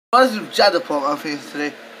I was with Jack the Pokemon fan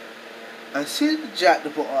today. I seen Jack the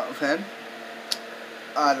Pokemon fan.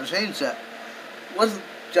 I don't change that. Wasn't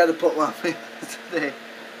Jack the Pokemon fan today.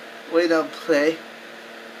 We don't play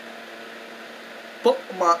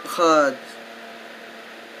Pokemon cards.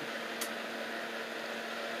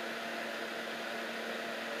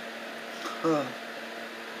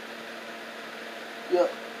 Yeah,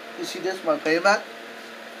 you see this my playmat?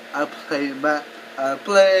 I play mat. I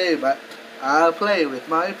play mat. I play with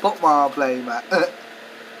my Pokemon playmat.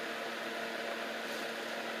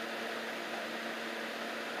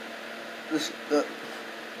 This,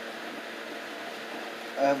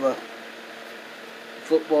 I have a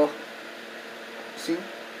football scene.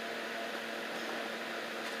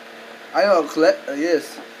 I am a collector,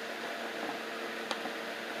 yes.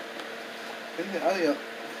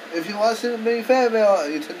 If you want to send me fan mail,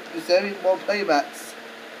 you send me more playmats.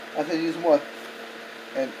 I can use more.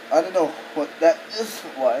 And I don't know what that is,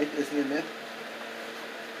 why it's in there.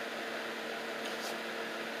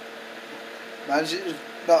 Magic is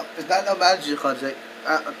not, it's not no magic cards, like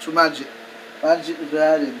actual magic. Magic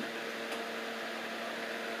Garden.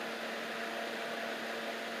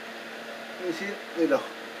 You see it? You know.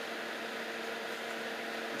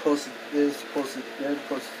 Posted, there's posted, there's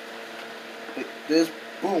posted. Wait, there's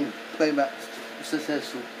boom, playmat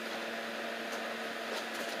successful.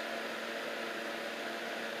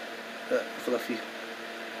 Fluffy.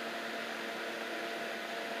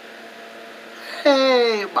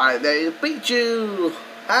 Hey, my name is Pichu.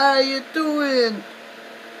 How you doing?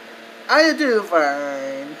 I do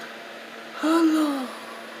fine. Hello.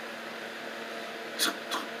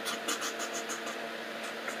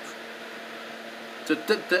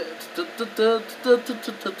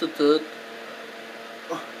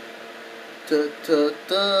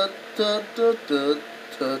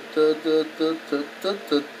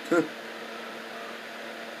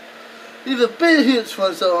 Leave a big hits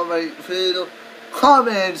for someone, mate. Video,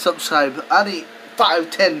 comment and subscribe. I need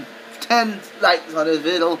 5, 10 likes on this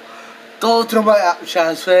video. Go to my app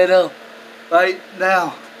channel video right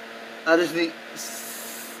now. I just need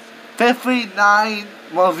 59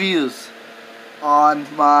 more views on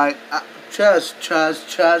my app chess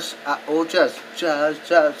at all chess.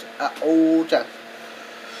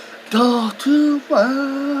 Go to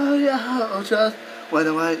my app chess. When I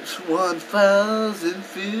reach 1,000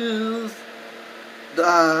 views,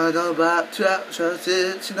 I'm about to capture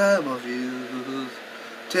 69 more views.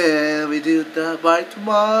 Till we do that by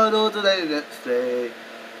tomorrow, the next day.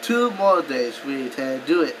 2 more days we can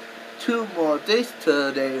do it. 2 more days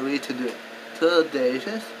today we can do it. Today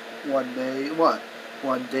just 1 day one.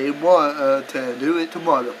 1 day more can do it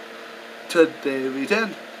tomorrow. Today we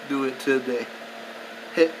can do it today.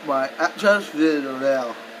 Hit my actress video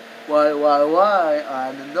now. Why,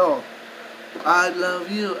 I don't know. I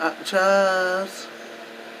love you, actress.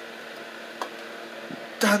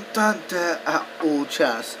 Dun, at all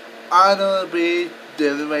chess. I'm gonna be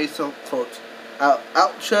delivering some quotes.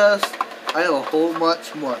 Actress, I have a whole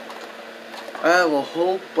bunch more. I'm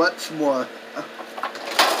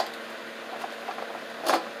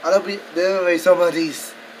gonna be delivering some of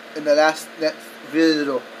these in the next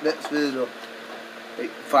video.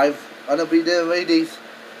 Wait, 5. I'm gonna be delivering these.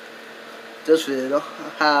 This video,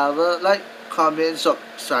 have a like, comment,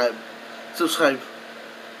 subscribe.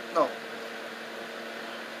 No.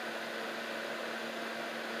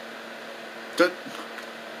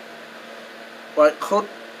 White coat,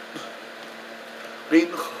 green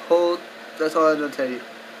coat. That's all I'm gonna tell you.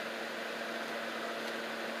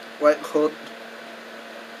 White coat.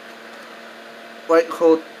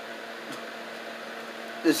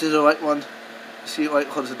 This is the right one. See, white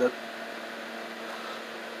coat is that.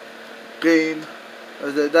 Green,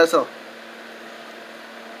 that's all.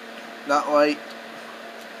 Not white.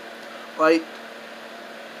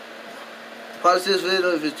 Pause this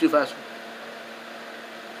video if it's too fast.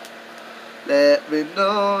 Let me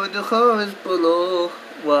know in the comments below.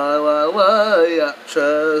 Why,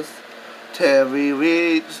 actress. Till we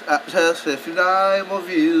reach actress 59 more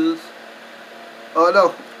views. Oh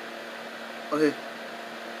no. Okay.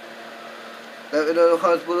 Let me know in the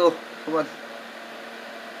comments below. Come on.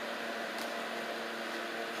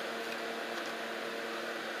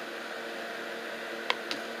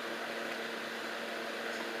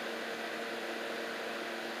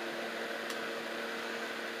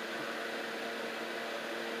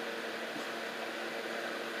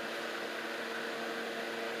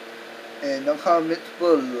 And the comments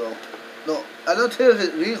below. No, I don't care if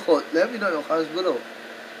it's record. Let me know in the comments below.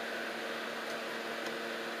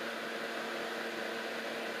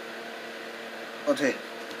 Okay.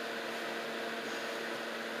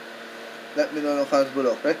 let me know in the comments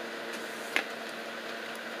below, okay?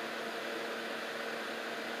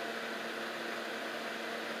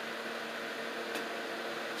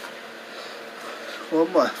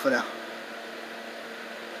 One more for now.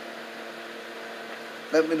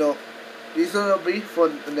 Let me know. These are gonna be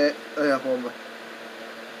fun in the one more.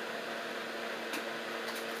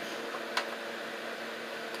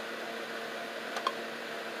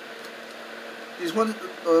 These ones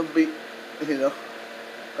will be, you know,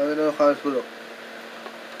 let me know in the comments below.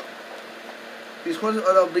 These ones are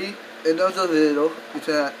gonna be in another video. You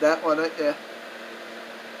can that one right there.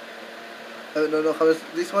 Let me know in the comments.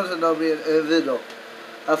 These ones are gonna be in a video.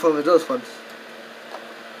 I'm from those ones.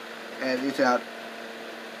 And you can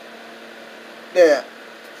there.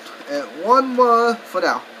 And one more for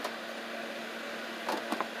now.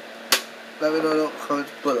 Let me know in the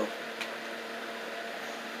comments below.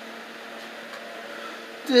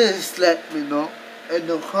 Just let me know in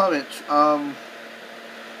the comments.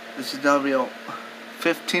 This is gonna be a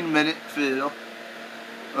 15-minute video.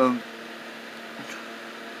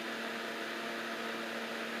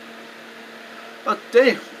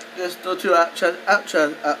 Okay, just go to Alcatraz, just go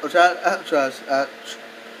to Alcatraz,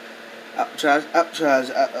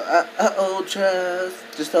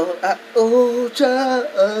 just go to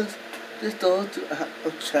Alcatraz, just go to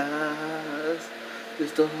Alcatraz,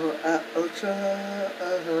 just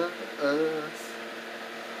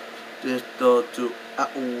go to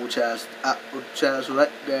Alcatraz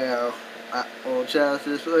right there, Alcatraz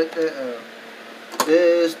is right there,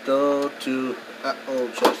 just go to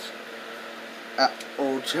Alcatraz.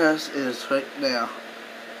 Alcatraz is right now.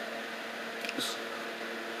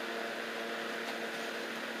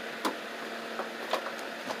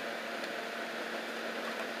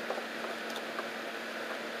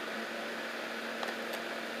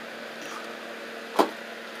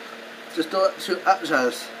 Just go to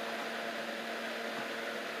Alcatraz.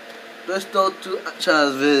 Let's go to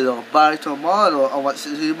Alcatraz video by tomorrow. I want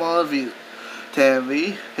 60 more views. Can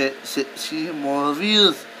we hit 60 more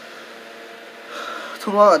views?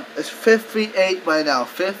 Come on, it's 58 by now.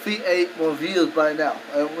 58 more views by now.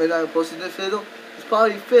 And when I'm posting this video, it's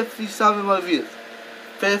probably 57 more views.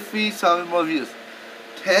 57 more views.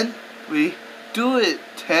 10, we do it.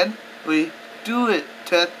 10, we do it.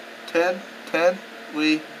 10, 10, 10,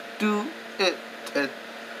 we do it. 10.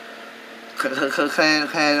 Please.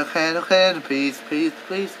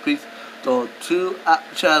 Go to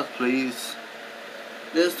Alcatraz, please.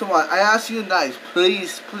 This tomorrow. I ask you nice.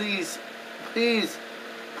 Please.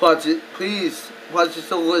 Watch it, please. Watch it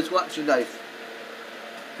so it's watching nice.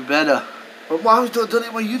 You better. But mom's don't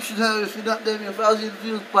delete my YouTube channel if you're not getting 1,000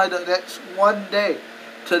 views by the next one day.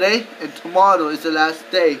 Today and tomorrow is the last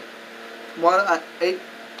day. Tomorrow at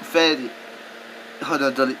 8:30. Hold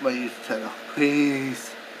on, delete my YouTube channel. Please.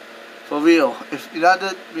 For real. If you're not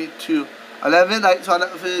getting me to 11 likes on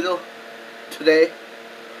that video today.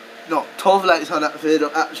 No, 12 likes on that video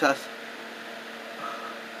at chest.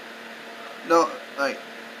 No, like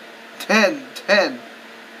 10.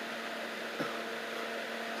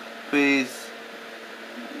 Please.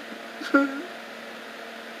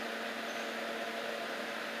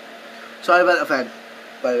 Sorry about the fan,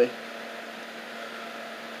 by the way.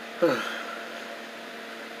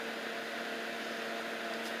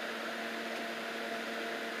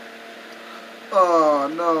 Oh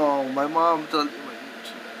no, my mom deleted my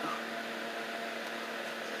YouTube.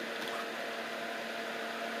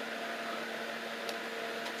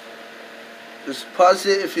 Just pause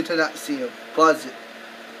it if you do not see him. Pause it.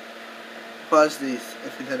 Pause these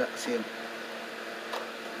if you do not see him.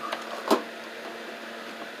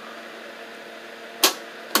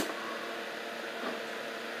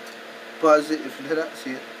 Pause it if you do not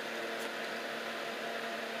see it.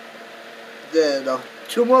 There, no.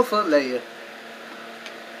 2 more for later.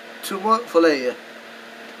 2 more for later.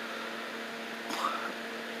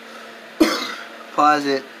 Pause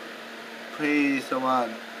it. Please, come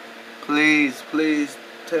on. Please.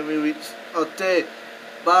 Tell me reach. Okay.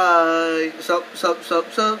 Bye. Sub.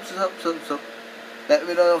 Let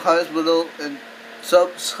me know in the comments below and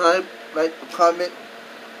subscribe, like, comment.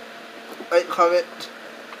 Like,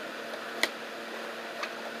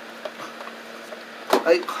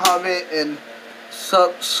 comment, and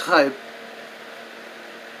subscribe.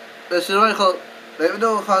 This is what I call. Let me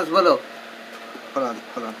know in the comments below. Hold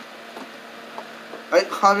on. Like,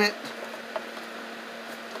 comment,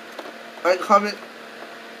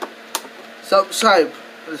 subscribe.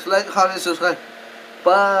 Just like, comment, subscribe.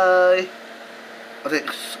 Bye. Okay,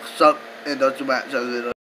 stop and don't do my channel.